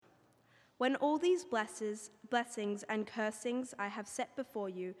When all these blessings and cursings I have set before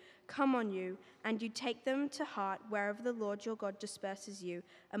you come on you, and you take them to heart wherever the Lord your God disperses you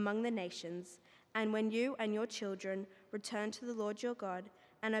among the nations, and when you and your children return to the Lord your God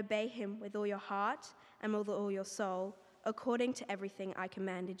and obey him with all your heart and with all your soul, according to everything I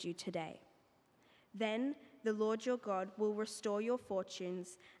commanded you today, then the Lord your God will restore your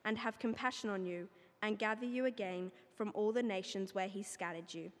fortunes and have compassion on you and gather you again from all the nations where he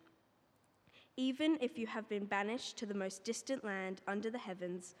scattered you. Even if you have been banished to the most distant land under the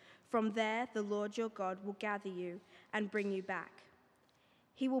heavens, from there the Lord your God will gather you and bring you back.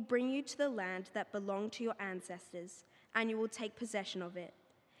 He will bring you to the land that belonged to your ancestors, and you will take possession of it.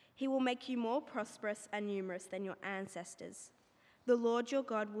 He will make you more prosperous and numerous than your ancestors. The Lord your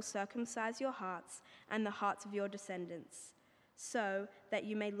God will circumcise your hearts and the hearts of your descendants, so that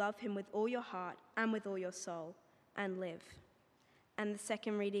you may love him with all your heart and with all your soul, and live. And the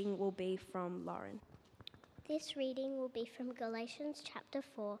second reading will be from Lauren. This reading will be from Galatians chapter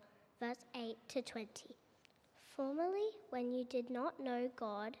 4, verse 8 to 20. Formerly, when you did not know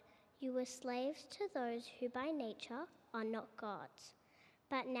God, you were slaves to those who by nature are not God's.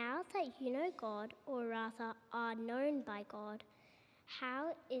 But now that you know God, or rather are known by God,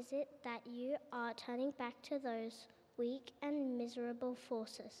 how is it that you are turning back to those weak and miserable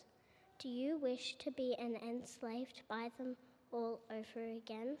forces? Do you wish to be enslaved by them all over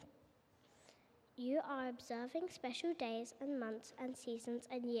again? You are observing special days and months and seasons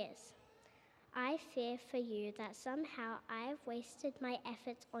and years. I fear for you that somehow I have wasted my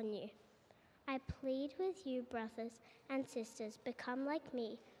efforts on you. I plead with you, brothers and sisters, become like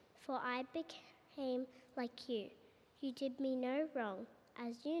me, for I became like you. You did me no wrong.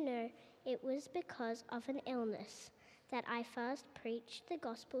 As you know, it was because of an illness that I first preached the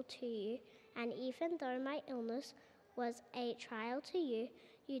gospel to you, and even though my illness was a trial to you,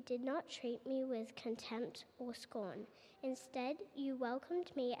 you did not treat me with contempt or scorn. Instead, you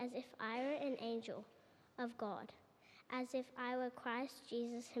welcomed me as if I were an angel of God, as if I were Christ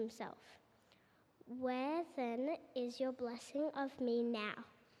Jesus himself. Where then is your blessing of me now?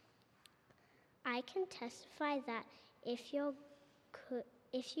 I can testify that if you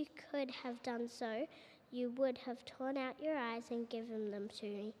could have done so, you would have torn out your eyes and given them to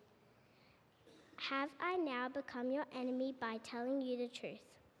me. Have I now become your enemy by telling you the truth?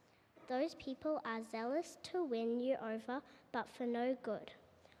 Those people are zealous to win you over, but for no good.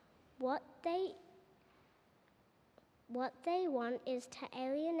 What they want is to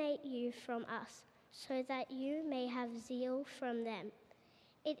alienate you from us, so that you may have zeal from them.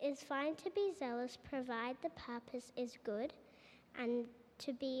 It is fine to be zealous, provided the purpose is good, and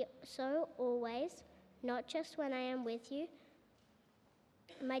to be so always, not just when I am with you.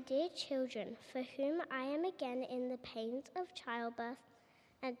 My dear children, for whom I am again in the pains of childbirth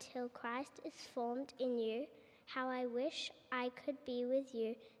until Christ is formed in you, how I wish I could be with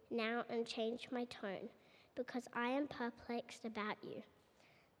you now and change my tone, because I am perplexed about you.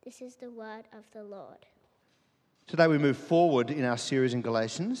 This is the word of the Lord. Today we move forward in our series in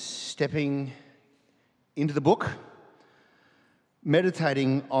Galatians, stepping into the book,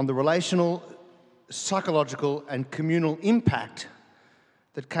 meditating on the relational, psychological and communal impact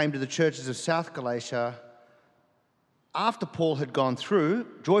that came to the churches of South Galatia after Paul had gone through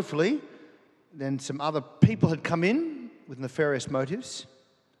joyfully. Then some other people had come in with nefarious motives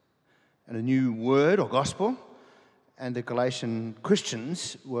and a new word or gospel, and the Galatian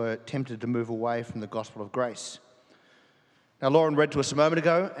Christians were tempted to move away from the gospel of grace. Now, Lauren read to us a moment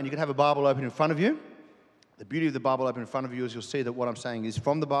ago, and you can have a Bible open in front of you. The beauty of the Bible open in front of you is you'll see that what I'm saying is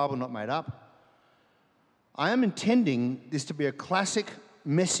from the Bible, not made up. I am intending this to be a classic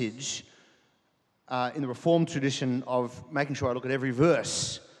message in the Reformed tradition of making sure I look at every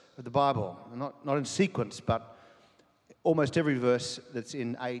verse of the Bible. Not in sequence, but almost every verse that's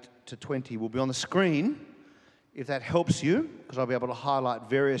in 8 to 20 will be on the screen, if that helps you, because I'll be able to highlight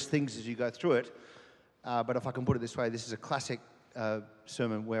various things as you go through it. But if I can put it this way, this is a classic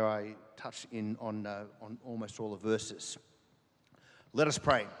sermon where I touch in on almost all the verses. Let us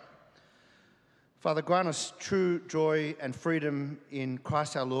pray. Father, grant us true joy and freedom in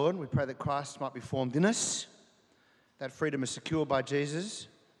Christ our Lord. We pray that Christ might be formed in us. That freedom is secured by Jesus,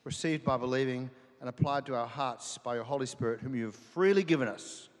 received by believing, and applied to our hearts by your Holy Spirit, whom you have freely given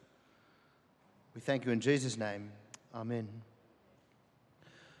us. We thank you in Jesus' name. Amen.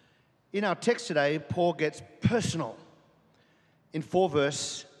 In our text today, Paul gets personal in 4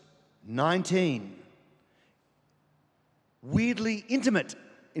 verse 19. Weirdly intimate,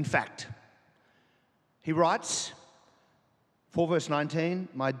 in fact. He writes, 4 verse 19,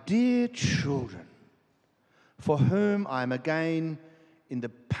 "My dear children, for whom I am again in the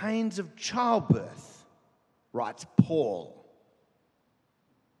pains of childbirth, writes Paul,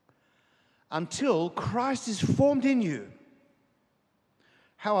 until Christ is formed in you.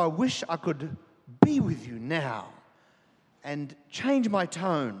 How I wish I could be with you now and change my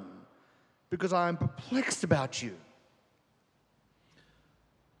tone, because I am perplexed about you.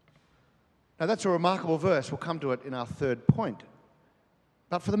 Now that's a remarkable verse. We'll come to it in our third point.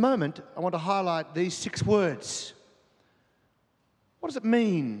 But for the moment, I want to highlight these 6 words. What does it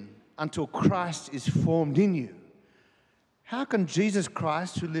mean, until Christ is formed in you? How can Jesus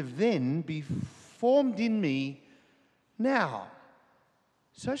Christ, who lived then, be formed in me now?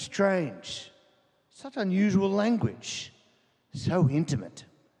 So strange, such unusual language, so intimate,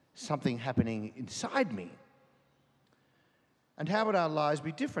 something happening inside me. And how would our lives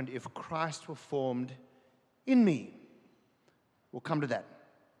be different if Christ were formed in me? We'll come to that.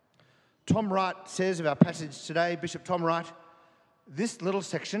 Tom Wright says of our passage today, Bishop Tom Wright, this little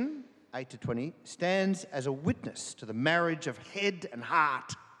section, 8 to 20, stands as a witness to the marriage of head and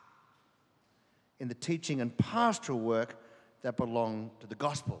heart in the teaching and pastoral work that belong to the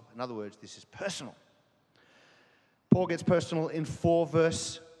gospel. In other words, this is personal. Paul gets personal in 4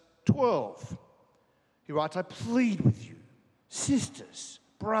 verse 12. He writes, I plead with you, sisters,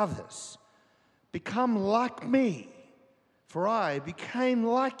 brothers, become like me, for I became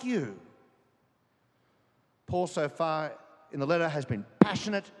like you. Paul so far in the letter has been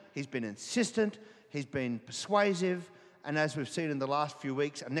passionate, he's been insistent, he's been persuasive, and as we've seen in the last few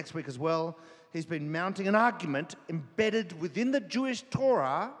weeks and next week as well, he's been mounting an argument embedded within the Jewish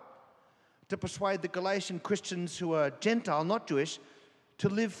Torah to persuade the Galatian Christians who are Gentile, not Jewish, to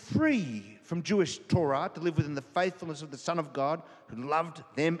live free from Jewish Torah, to live within the faithfulness of the Son of God who loved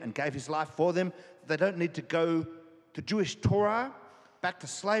them and gave his life for them. They don't need to go to Jewish Torah, back to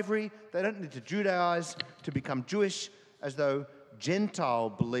slavery. They don't need to Judaize to become Jewish, as though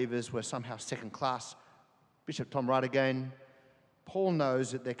Gentile believers were somehow second class. Bishop Tom Wright again. Paul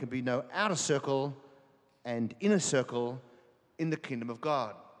knows that there can be no outer circle and inner circle in the kingdom of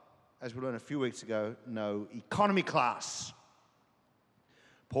God. As we learned a few weeks ago, no economy class.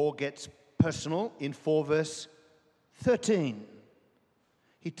 Paul gets personal in 4 verse 13.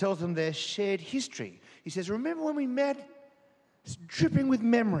 He tells them their shared history. He says, remember when we met? It's dripping with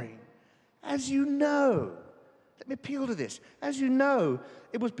memory. As you know, let me appeal to this. As you know,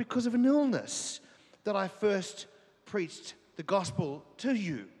 it was because of an illness that I first preached the gospel to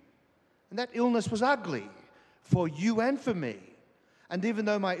you. And that illness was ugly for you and for me. And even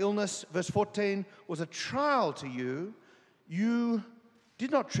though my illness, verse 14, was a trial to you, you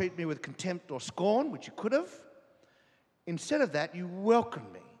did not treat me with contempt or scorn, which you could have. Instead of that, you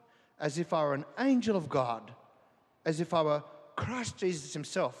welcomed me as if I were an angel of God, as if I were Christ Jesus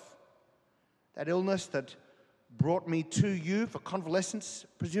himself. That illness that brought me to you for convalescence,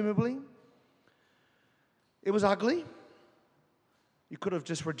 presumably. It was ugly. You could have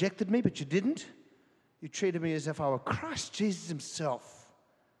just rejected me, but you didn't. You treated me as if I were Christ Jesus himself.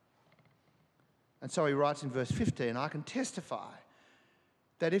 And so he writes in verse 15, I can testify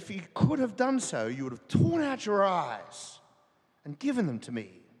that if you could have done so, you would have torn out your eyes and given them to me.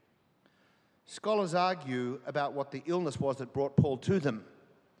 Scholars argue about what the illness was that brought Paul to them.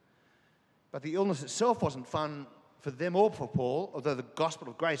 But the illness itself wasn't fun for them or for Paul, although the gospel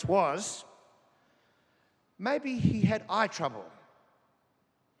of grace was. Maybe he had eye trouble.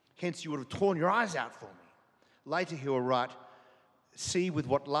 Hence, you would have torn your eyes out for me. Later, he will write, see with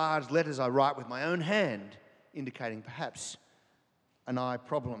what large letters I write with my own hand, indicating perhaps an eye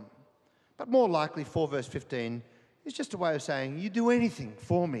problem. But more likely, 4 verse 15 is just a way of saying, you do anything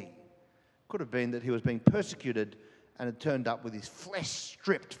for me. Could have been that he was being persecuted and had turned up with his flesh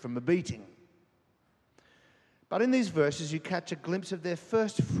stripped from a beating. But in these verses, you catch a glimpse of their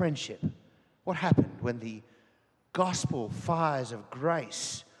first friendship. What happened when the gospel fires of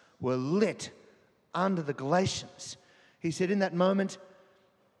grace were lit under the Galatians? He said, in that moment,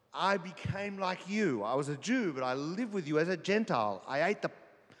 I became like you. I was a Jew, but I lived with you as a Gentile. I ate the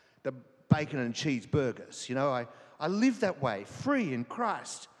bacon and cheese burgers. You know, I lived that way, free in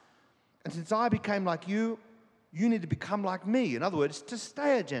Christ. And since I became like you, you need to become like me. In other words, to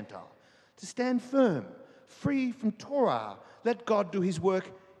stay a Gentile, to stand firm, free from Torah. Let God do his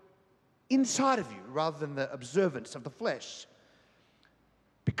work inside of you rather than the observance of the flesh.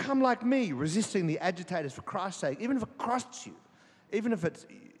 Become like me, resisting the agitators for Christ's sake, even if it costs you, even if it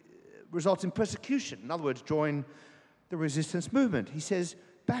results in persecution. In other words, join the resistance movement. He says,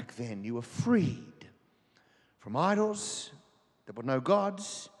 back then you were freed from idols. There were no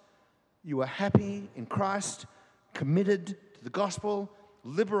gods. You were happy in Christ, committed to the gospel,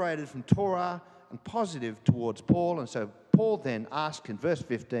 liberated from Torah, and positive towards Paul. And so Paul then asks in verse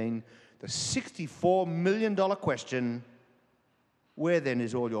 15 the $64 million question, where then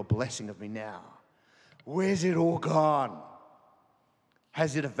is all your blessing of me now? Where's it all gone?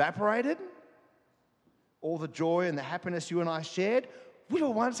 Has it evaporated? All the joy and the happiness you and I shared? We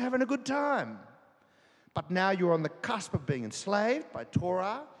were once having a good time. But now you're on the cusp of being enslaved by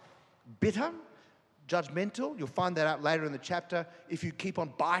Torah, bitter, judgmental. You'll find that out later in the chapter if you keep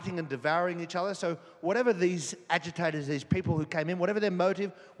on biting and devouring each other. So whatever these agitators, these people who came in, whatever their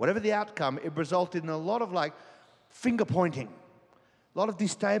motive, whatever the outcome, it resulted in a lot of finger pointing, a lot of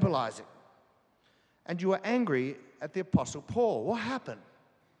destabilizing. And you were angry at the Apostle Paul. What happened?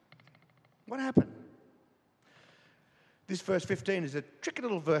 What happened? This verse 15 is a tricky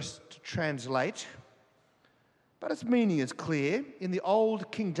little verse to translate, but its meaning is clear. In the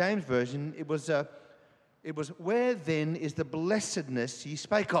old King James Version, it was where then is the blessedness ye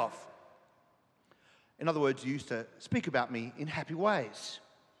spake of? In other words, you used to speak about me in happy ways.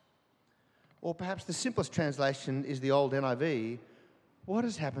 Or perhaps the simplest translation is the old NIV, what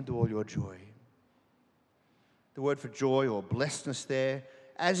has happened to all your joy? The word for joy or blessedness there,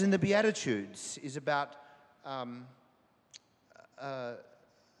 as in the Beatitudes, is about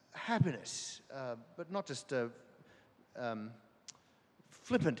happiness, but not just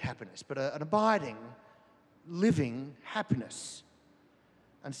flippant happiness, but an abiding, living happiness.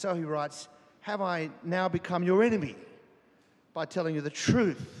 And so he writes, have I now become your enemy by telling you the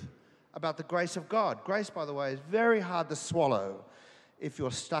truth about the grace of God? Grace, by the way, is very hard to swallow if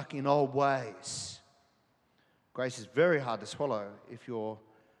you're stuck in old ways. Grace is very hard to swallow if you're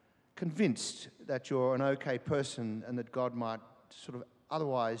convinced that you're an okay person and that God might sort of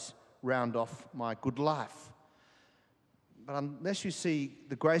otherwise round off my good life. But unless you see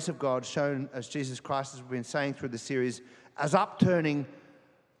the grace of God shown as Jesus Christ, as we've been saying through the series, as upturning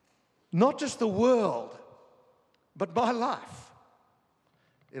not just the world, but my life,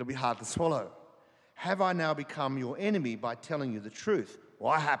 it'll be hard to swallow. Have I now become your enemy by telling you the truth?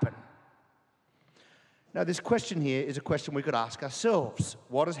 What happened? Now, this question here is a question we could ask ourselves.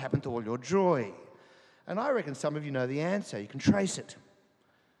 What has happened to all your joy? And I reckon some of you know the answer. You can trace it.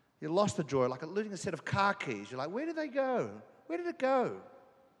 You lost the joy, like losing a set of car keys. You're like, where did they go? Where did it go?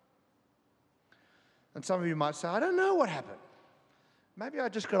 And some of you might say, I don't know what happened. Maybe I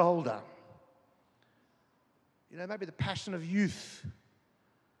just got older. Maybe the passion of youth.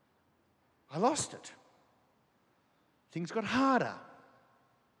 I lost it. Things got harder.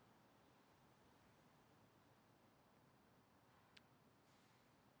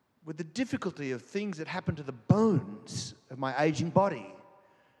 With the difficulty of things that happen to the bones of my aging body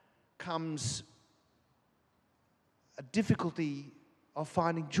comes a difficulty of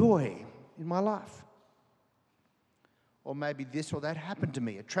finding joy in my life. Or maybe this or that happened to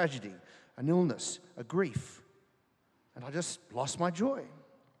me, a tragedy, an illness, a grief, and I just lost my joy.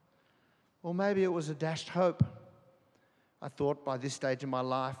 Or maybe it was a dashed hope. I thought by this stage in my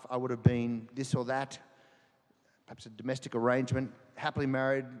life I would have been this or that, perhaps a domestic arrangement, happily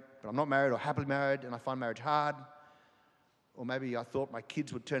married, but I'm not married, or happily married and I find marriage hard. Or maybe I thought my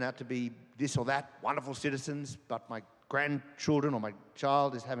kids would turn out to be this or that, wonderful citizens, but my grandchildren or my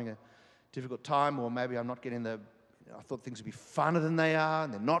child is having a difficult time. Or maybe I'm not getting I thought things would be funner than they are,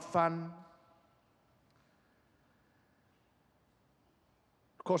 and they're not fun.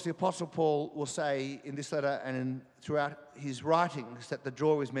 Of course, the Apostle Paul will say in this letter and throughout his writings that the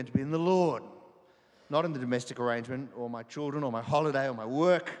joy was meant to be in the Lord, not in the domestic arrangement or my children or my holiday or my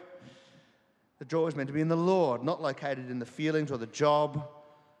work. The joy was meant to be in the Lord, not located in the feelings or the job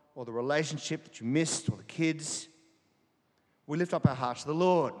or the relationship that you missed or the kids. We lift up our hearts to the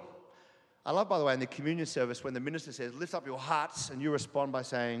Lord. I love, by the way, in the communion service when the minister says, lift up your hearts, and you respond by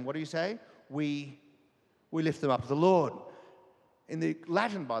saying, what do you say? We lift them up to the Lord. In the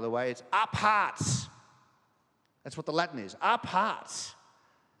Latin, by the way, it's up hearts. That's what the Latin is, up hearts.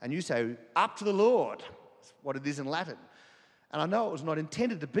 And you say, up to the Lord. That's what it is in Latin. And I know it was not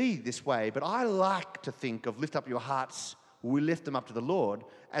intended to be this way, but I like to think of lift up your hearts, we lift them up to the Lord,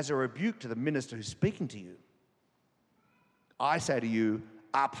 as a rebuke to the minister who's speaking to you. I say to you,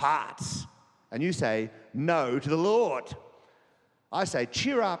 up hearts. And you say, no to the Lord. I say,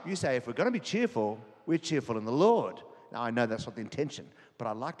 cheer up. You say, if we're going to be cheerful, we're cheerful in the Lord. Now, I know that's not the intention, but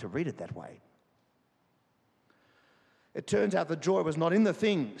I like to read it that way. It turns out the joy was not in the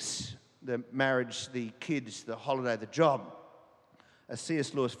things, the marriage, the kids, the holiday, the job. As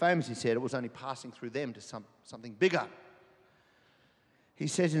C.S. Lewis famously said, it was only passing through them to something bigger. He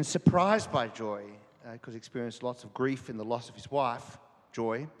says in Surprised by Joy, because he experienced lots of grief in the loss of his wife,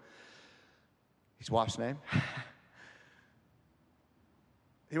 Joy, his wife's name,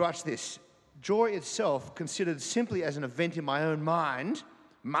 he writes this, Joy itself, considered simply as an event in my own mind,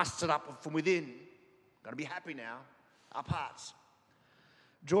 mustered up from within. Got to be happy now. Up hearts.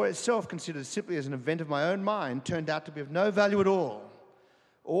 Joy itself, considered simply as an event of my own mind, turned out to be of no value at all.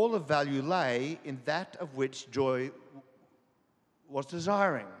 All of value lay in that of which joy was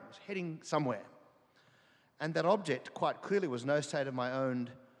desiring, was heading somewhere. And that object, quite clearly, was no state of my own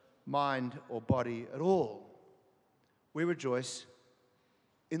mind or body at all. We rejoice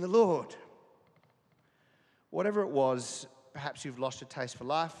in the Lord. Whatever it was, perhaps you've lost your taste for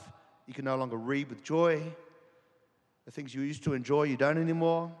life. You can no longer read with joy. The things you used to enjoy, you don't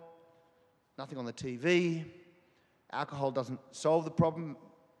anymore. Nothing on the TV. Alcohol doesn't solve the problem,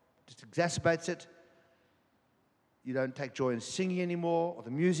 just exacerbates it. You don't take joy in singing anymore or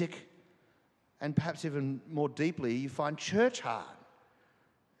the music. And perhaps even more deeply, you find church hard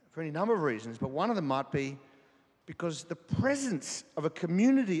for any number of reasons. But one of them might be because the presence of a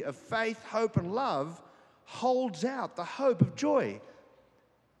community of faith, hope, and love holds out the hope of joy.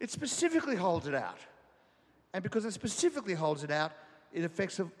 It specifically holds it out. And because it specifically holds it out, it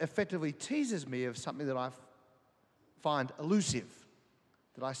effectively teases me of something that I find elusive,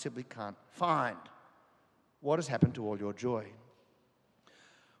 that I simply can't find. What has happened to all your joy?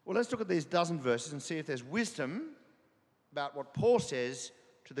 Well, let's look at these dozen verses and see if there's wisdom about what Paul says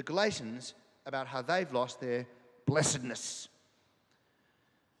to the Galatians about how they've lost their blessedness.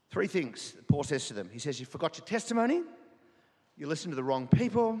 3 things that Paul says to them. He says, you forgot your testimony, you listened to the wrong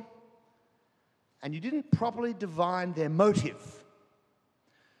people, and you didn't properly divine their motive.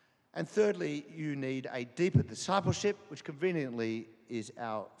 And thirdly, you need a deeper discipleship, which conveniently is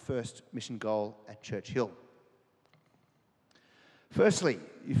our first mission goal at Church Hill. Firstly,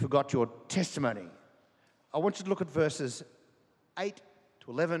 you forgot your testimony. I want you to look at verses 8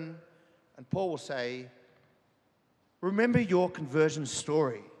 to 11, and Paul will say, remember your conversion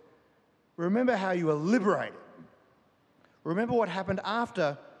story. Remember how you were liberated. Remember what happened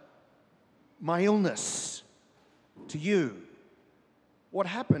after my illness to you. What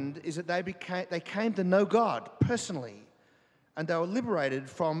happened is that they came to know God personally, and they were liberated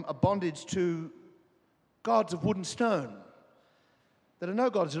from a bondage to gods of wood and stone that are no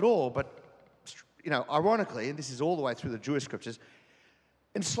gods at all, but, ironically, and this is all the way through the Jewish scriptures,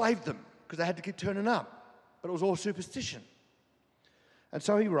 enslaved them because they had to keep turning up, but it was all superstition. And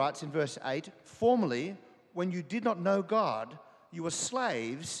so he writes in verse 8, formerly, when you did not know God, you were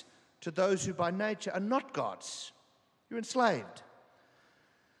slaves to those who by nature are not gods. You're enslaved.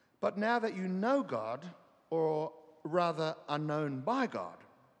 But now that you know God, or rather are known by God,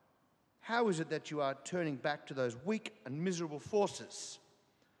 how is it that you are turning back to those weak and miserable forces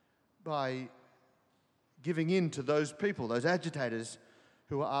by giving in to those people, those agitators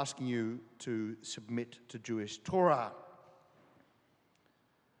who are asking you to submit to Jewish Torah?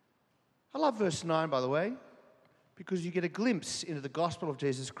 I love verse 9, by the way, because you get a glimpse into the gospel of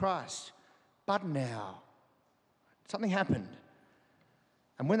Jesus Christ. But now, something happened.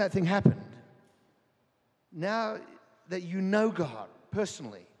 And when that thing happened, now that you know God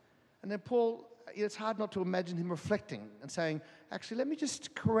personally, and then Paul, it's hard not to imagine him reflecting and saying, actually, let me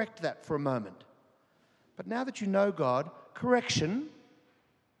just correct that for a moment. But now that you know God, correction,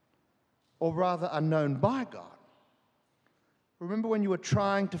 or rather are known by God. Remember when you were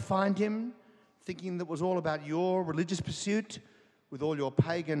trying to find him, thinking that was all about your religious pursuit, with all your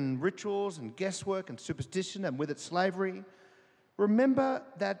pagan rituals and guesswork and superstition and with it slavery? Remember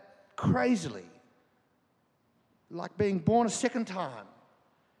that crazily, like being born a second time,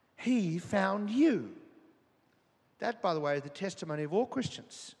 he found you. That, by the way, is the testimony of all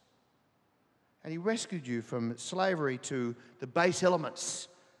Christians. And he rescued you from slavery to the base elements,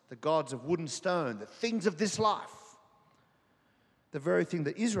 the gods of wood and stone, the things of this life. The very thing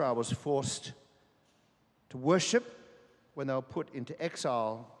that Israel was forced to worship when they were put into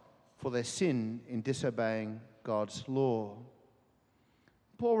exile for their sin in disobeying God's law.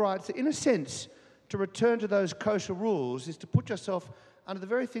 Paul writes that, in a sense, to return to those kosher rules is to put yourself under the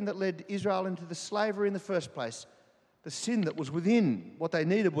very thing that led Israel into the slavery in the first place, the sin that was within. What they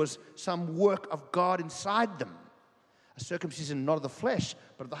needed was some work of God inside them, a circumcision not of the flesh,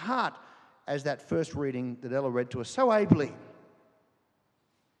 but of the heart, as that first reading that Ella read to us so ably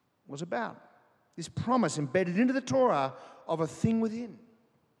was about. This promise embedded into the Torah of a thing within.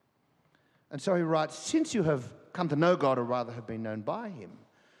 And so he writes, since you have come to know God, or rather have been known by him.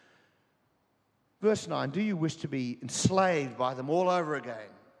 Verse 9, do you wish to be enslaved by them all over again?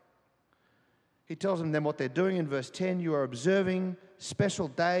 He tells them then what they're doing in verse 10. You are observing special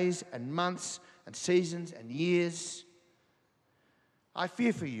days and months and seasons and years. I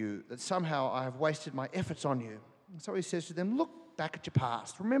fear for you that somehow I have wasted my efforts on you. And so he says to them, look back at your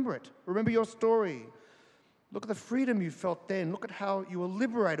past. Remember it. Remember your story. Look at the freedom you felt then. Look at how you were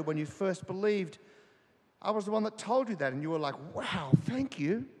liberated when you first believed. I was the one that told you that, and you were like, wow, thank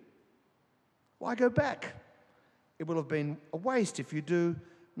you. Why go back? It will have been a waste if you do,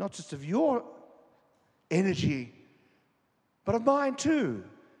 not just of your energy, but of mine too.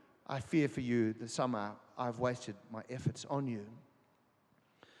 I fear for you that somehow I've wasted my efforts on you.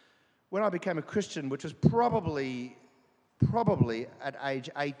 When I became a Christian, which was probably at age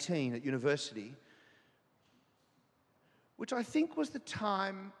 18 at university, which I think was the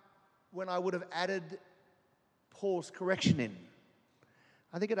time when I would have added Paul's correction in.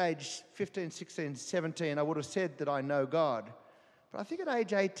 I think at age 15, 16, 17, I would have said that I know God. But I think at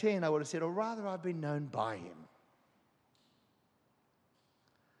age 18, I would have said, or rather, I've been known by him.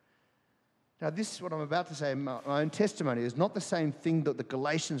 Now, this, what I'm about to say, my own testimony, is not the same thing that the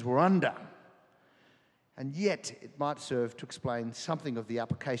Galatians were under. And yet, it might serve to explain something of the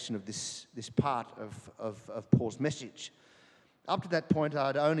application of this part of Paul's message. Up to that point,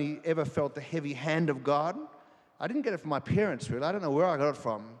 I'd only ever felt the heavy hand of God. I didn't get it from my parents, really. I don't know where I got it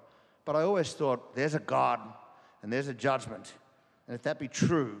from. But I always thought, there's a God and there's a judgment. And if that be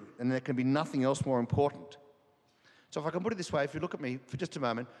true, then there can be nothing else more important. So if I can put it this way, if you look at me for just a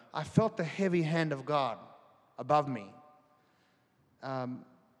moment, I felt the heavy hand of God above me.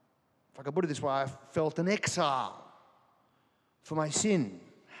 If I can put it this way, I felt an exile for my sin.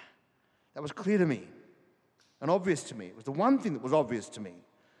 That was clear to me and obvious to me. It was the one thing that was obvious to me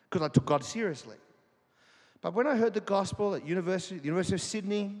because I took God seriously. But when I heard the gospel at the University of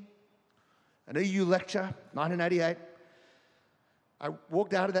Sydney, an EU lecture, 1988, I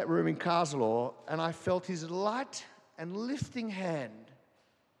walked out of that room in Carsalaw and I felt his light and lifting hand.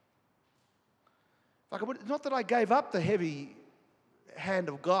 Not that I gave up the heavy hand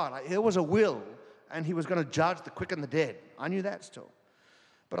of God. There was a will, and he was going to judge the quick and the dead. I knew that still.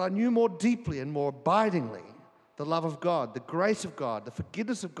 But I knew more deeply and more abidingly the love of God, the grace of God, the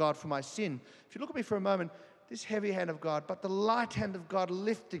forgiveness of God for my sin. If you look at me for a moment, this heavy hand of God, but the light hand of God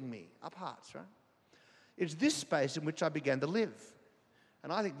lifting me up hearts, right? It's this space in which I began to live.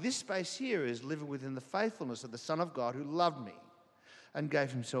 And I think this space here is living within the faithfulness of the Son of God who loved me and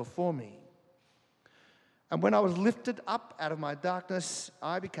gave himself for me. And when I was lifted up out of my darkness,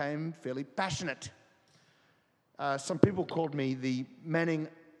 I became fairly passionate. Some people called me the Manning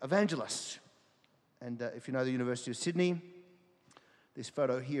evangelist. And if you know the University of Sydney, this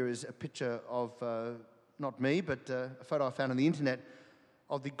photo here is a picture of, not me, but a photo I found on the internet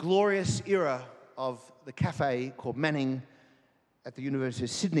of the glorious era of the cafe called Manning at the University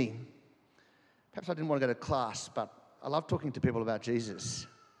of Sydney. Perhaps I didn't want to go to class, but I love talking to people about Jesus.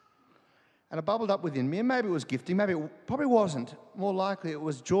 And it bubbled up within me, and maybe it was gifting, maybe it probably wasn't. More likely it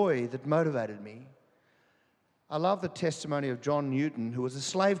was joy that motivated me. I love the testimony of John Newton, who was a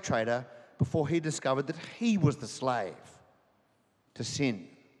slave trader before he discovered that he was the slave to sin.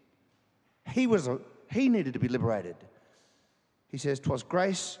 He needed to be liberated. He says, "'Twas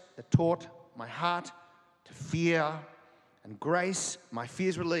grace that taught my heart to fear, and grace my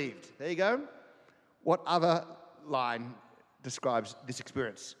fears relieved." There you go. What other line describes this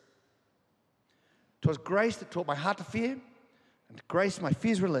experience? "'Twas grace that taught my heart to fear, and grace my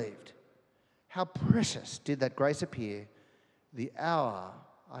fears relieved. How precious did that grace appear the hour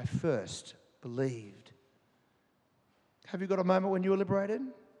I first believed." Have you got a moment when you were liberated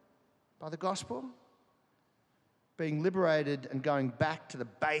by the gospel? Being liberated and going back to the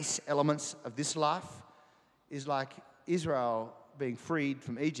base elements of this life is like Israel being freed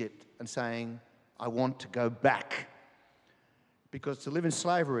from Egypt and saying, "I want to go back." Because to live in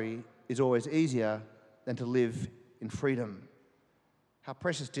slavery is always easier than to live in freedom. How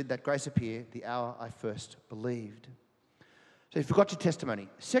precious did that grace appear the hour I first believed. So you forgot your testimony.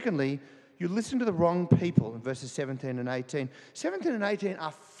 Secondly, you listened to the wrong people in verses 17 and 18. 17 and 18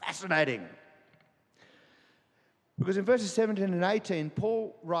 are fascinating. Because in verses 17 and 18,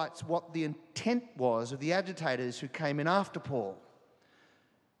 Paul writes what the intent was of the agitators who came in after Paul.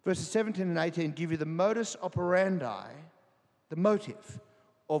 Verses 17 and 18 give you the modus operandi, the motive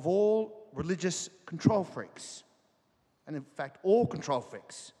of all religious control freaks. And in fact, all control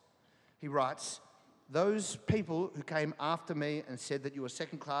freaks. He writes, "Those people who came after me and said that you were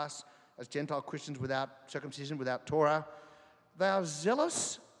second class as Gentile Christians without circumcision, without Torah, they are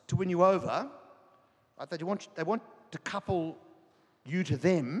zealous to win you over. Right? They want to couple you to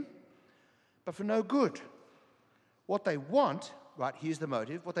them, but for no good. What they want, right, here's the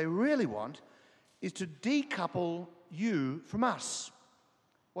motive, what they really want is to decouple you from us.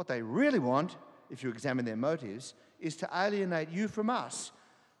 What they really want, if you examine their motives, is to alienate you from us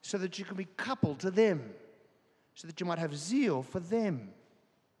so that you can be coupled to them. so that you might have zeal for them.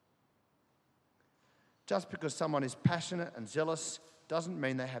 Just because someone is passionate and zealous doesn't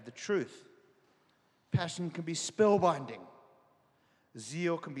mean they have the truth. Passion can be spellbinding.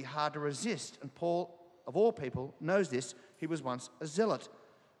 Zeal can be hard to resist. And Paul, of all people, knows this. He was once a zealot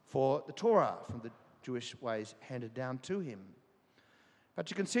for the Torah, from the Jewish ways handed down to him. But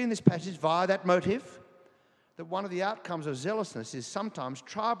you can see in this passage, via that motive, that one of the outcomes of zealousness is sometimes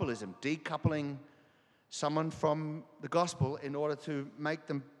tribalism, decoupling someone from the gospel in order to make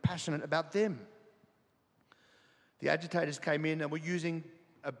them passionate about them. The agitators came in and were using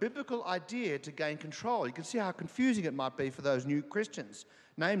a biblical idea to gain control. You can see how confusing it might be for those new Christians.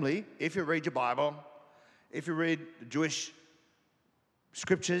 Namely, if you read your Bible, if you read the Jewish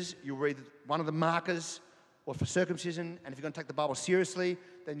scriptures, you'll read one of the markers or for circumcision, and if you're going to take the Bible seriously,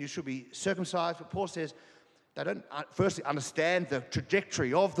 then you should be circumcised. But Paul says they don't firstly understand the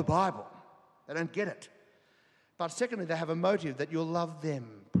trajectory of the Bible. They don't get it. But secondly, they have a motive that you'll love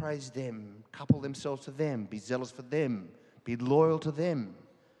them, praise them, couple themselves to them, be zealous for them, be loyal to them.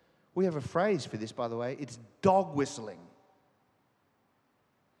 We have a phrase for this, by the way. It's dog whistling.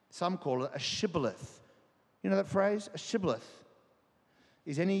 Some call it a shibboleth. You know that phrase? A shibboleth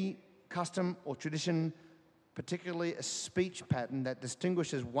is any custom or tradition, particularly a speech pattern that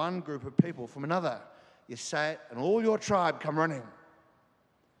distinguishes one group of people from another. You say it and all your tribe come running.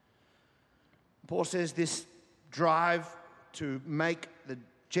 Paul says this drive to make the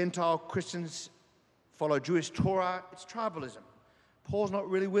Gentile Christians follow Jewish Torah, it's tribalism. Paul's not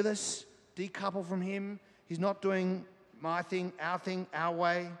really with us, decouple from him. He's not doing my thing, our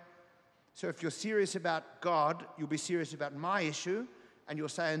way. So if you're serious about God, you'll be serious about my issue, and you'll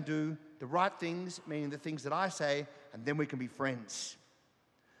say and do the right things, meaning the things that I say, and then we can be friends.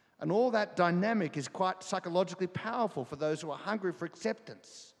 And all that dynamic is quite psychologically powerful for those who are hungry for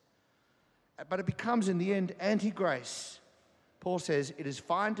acceptance. But it becomes, in the end, anti-grace. Paul says it is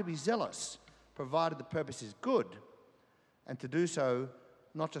fine to be zealous, provided the purpose is good, and to do so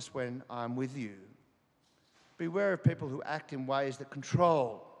not just when I'm with you. Beware of people who act in ways that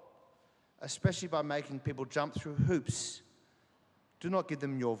control, especially by making people jump through hoops. Do not give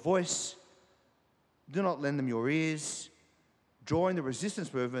them your voice. Do not lend them your ears. Join the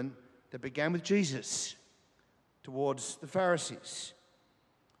resistance movement that began with Jesus towards the Pharisees,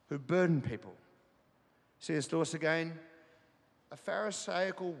 who burden people. C.S. Lewis again, a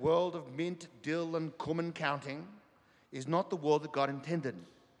pharisaical world of mint, dill, and cumin counting is not the world that God intended.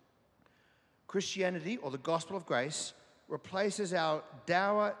 Christianity, or the gospel of grace, replaces our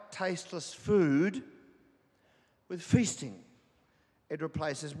dour, tasteless food with feasting. It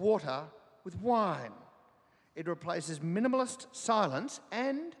replaces water with wine. It replaces minimalist silence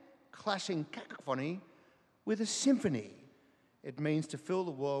and clashing cacophony with a symphony. It means to fill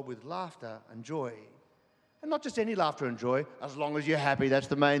the world with laughter and joy. And not just any laughter and joy, as long as you're happy, that's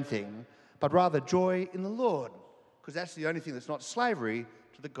the main thing, but rather joy in the Lord, because that's the only thing that's not slavery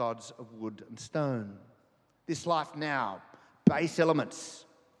to the gods of wood and stone. This life now, base elements.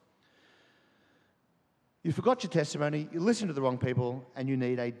 You forgot your testimony, you listened to the wrong people, and you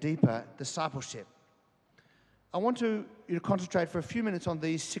need a deeper discipleship. I want you to concentrate for a few minutes on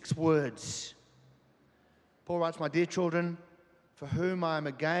these 6 words. Paul writes, "My dear children, for whom I am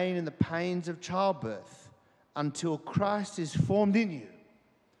again in the pains of childbirth, until Christ is formed in you.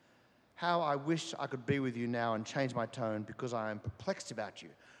 How I wish I could be with you now and change my tone, because I am perplexed about you.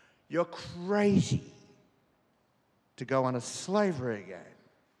 You're crazy to go under slavery again."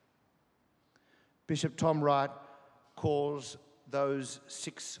 Bishop Tom Wright calls those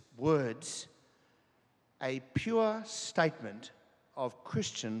 6 words a pure statement of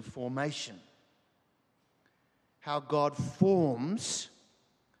Christian formation. How God forms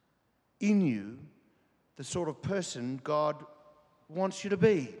in you the sort of person God wants you to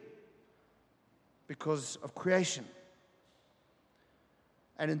be because of creation.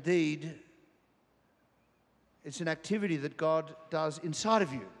 And indeed, it's an activity that God does inside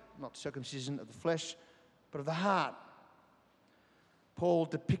of you, not circumcision of the flesh, but of the heart. Paul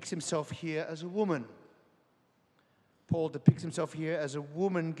depicts himself here as a woman. Paul depicts himself here as a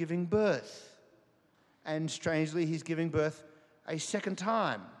woman giving birth. And strangely, he's giving birth a second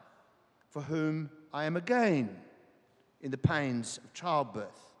time, for whom I am again in the pains of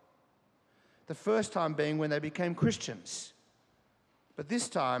childbirth. The first time being when they became Christians. But this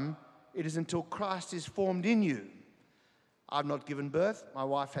time, it is until Christ is formed in you. I've not given birth, my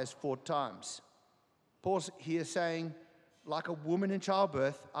wife has 4 times. Paul's here saying, like a woman in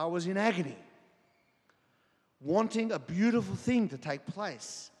childbirth, I was in agony, wanting a beautiful thing to take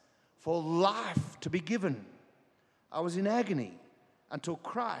place, for life to be given. I was in agony until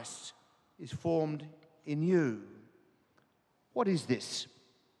Christ is formed in you. What is this?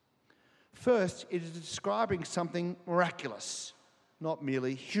 First, it is describing something miraculous, not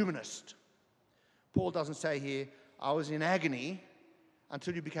merely humanist. Paul doesn't say here, I was in agony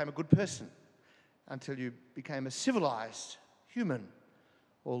until you became a good person, until you became a civilized human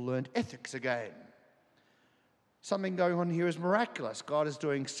or learned ethics again. Something going on here is miraculous. God is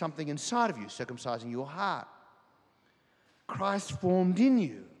doing something inside of you, circumcising your heart. Christ formed in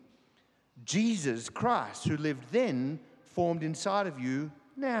you. Jesus Christ, who lived then, formed inside of you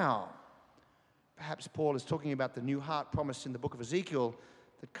now. Perhaps Paul is talking about the new heart promised in the book of Ezekiel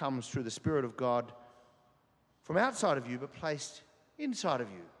that comes through the Spirit of God from outside of you but placed inside of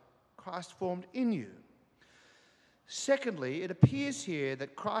you. Christ formed in you. Secondly, it appears here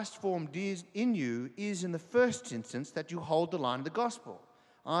that Christ formed in you is in the first instance that you hold the line of the gospel.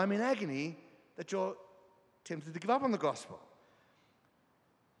 I'm in agony that you're tempted to give up on the gospel.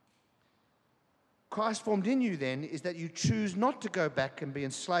 Christ formed in you then is that you choose not to go back and be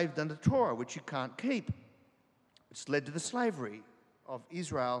enslaved under Torah, which you can't keep. It's led to the slavery of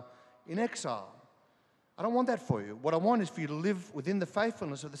Israel in exile. I don't want that for you. What I want is for you to live within the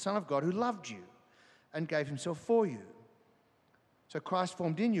faithfulness of the Son of God who loved you and gave himself for you. So Christ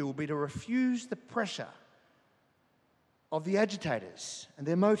formed in you will be to refuse the pressure of the agitators and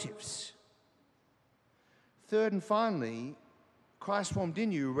their motives. Third and finally, Christ formed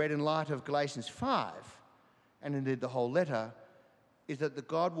in you, read in light of Galatians 5, and indeed the whole letter, is that the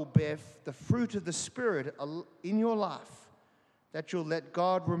God will bear the fruit of the Spirit in your life, that you'll let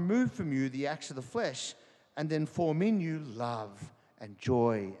God remove from you the acts of the flesh and then form in you love and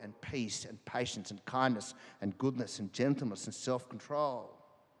joy and peace and patience and kindness and goodness and gentleness and self-control.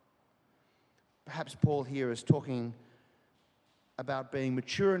 Perhaps Paul here is talking about being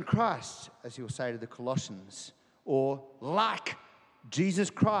mature in Christ, as he'll say to the Colossians, or like Jesus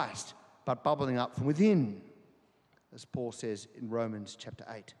Christ, but bubbling up from within, as Paul says in Romans chapter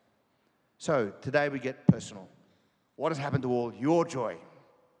 8. So today we get personal. What has happened to all your joy?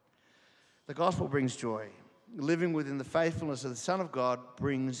 The gospel brings joy. Living within the faithfulness of the Son of God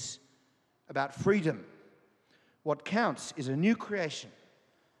brings about freedom. What counts is a new creation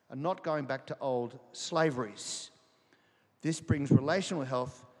and not going back to old slaveries. This brings relational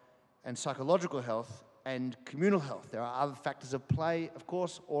health and psychological health and communal health. There are other factors at play. Of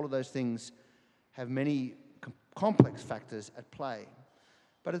course, all of those things have many complex factors at play.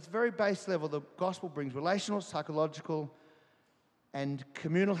 But at the very base level, the gospel brings relational, psychological, and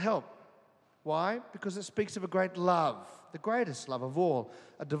communal help. Why? Because it speaks of a great love, the greatest love of all,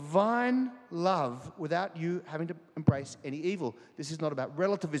 a divine love without you having to embrace any evil. This is not about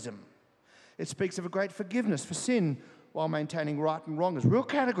relativism. It speaks of a great forgiveness for sin while maintaining right and wrong as real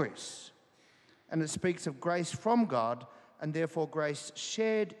categories. And it speaks of grace from God and therefore grace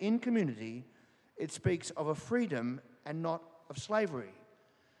shared in community. It speaks of a freedom and not of slavery.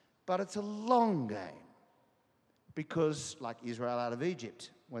 But it's a long game because, like Israel out of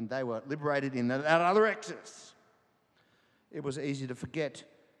Egypt, when they were liberated in that other Exodus, it was easy to forget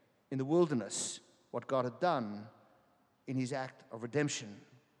in the wilderness what God had done in his act of redemption.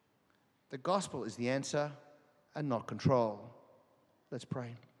 The gospel is the answer and not control. Let's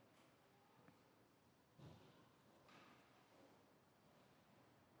pray.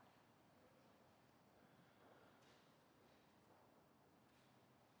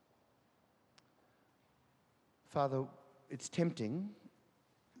 Father, it's tempting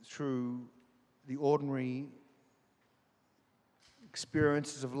through the ordinary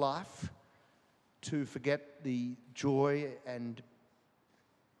experiences of life to forget the joy and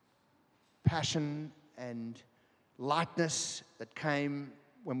passion and lightness that came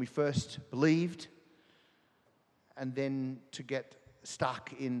when we first believed, and then to get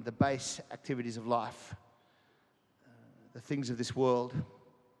stuck in the base activities of life, the things of this world.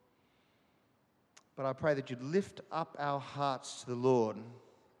 But I pray that you'd lift up our hearts to the Lord.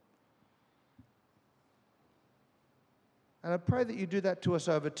 And I pray that you do that to us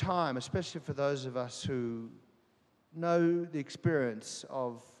over time, especially for those of us who know the experience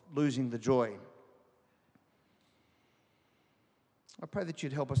of losing the joy. I pray that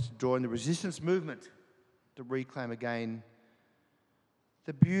you'd help us to join the resistance movement to reclaim again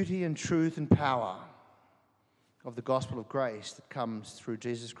the beauty and truth and power of the gospel of grace that comes through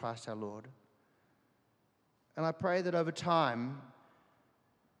Jesus Christ our Lord. And I pray that over time,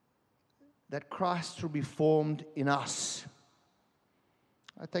 that Christ will be formed in us.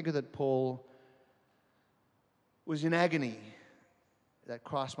 I thank you that Paul was in agony that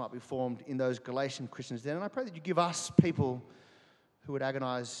Christ might be formed in those Galatian Christians then. And I pray that you give us people who would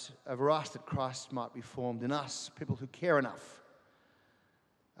agonize over us that Christ might be formed in us, people who care enough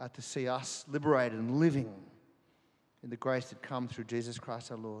to see us liberated and living in the grace that comes through Jesus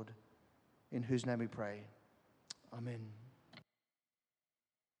Christ our Lord, in whose name we pray. Amen.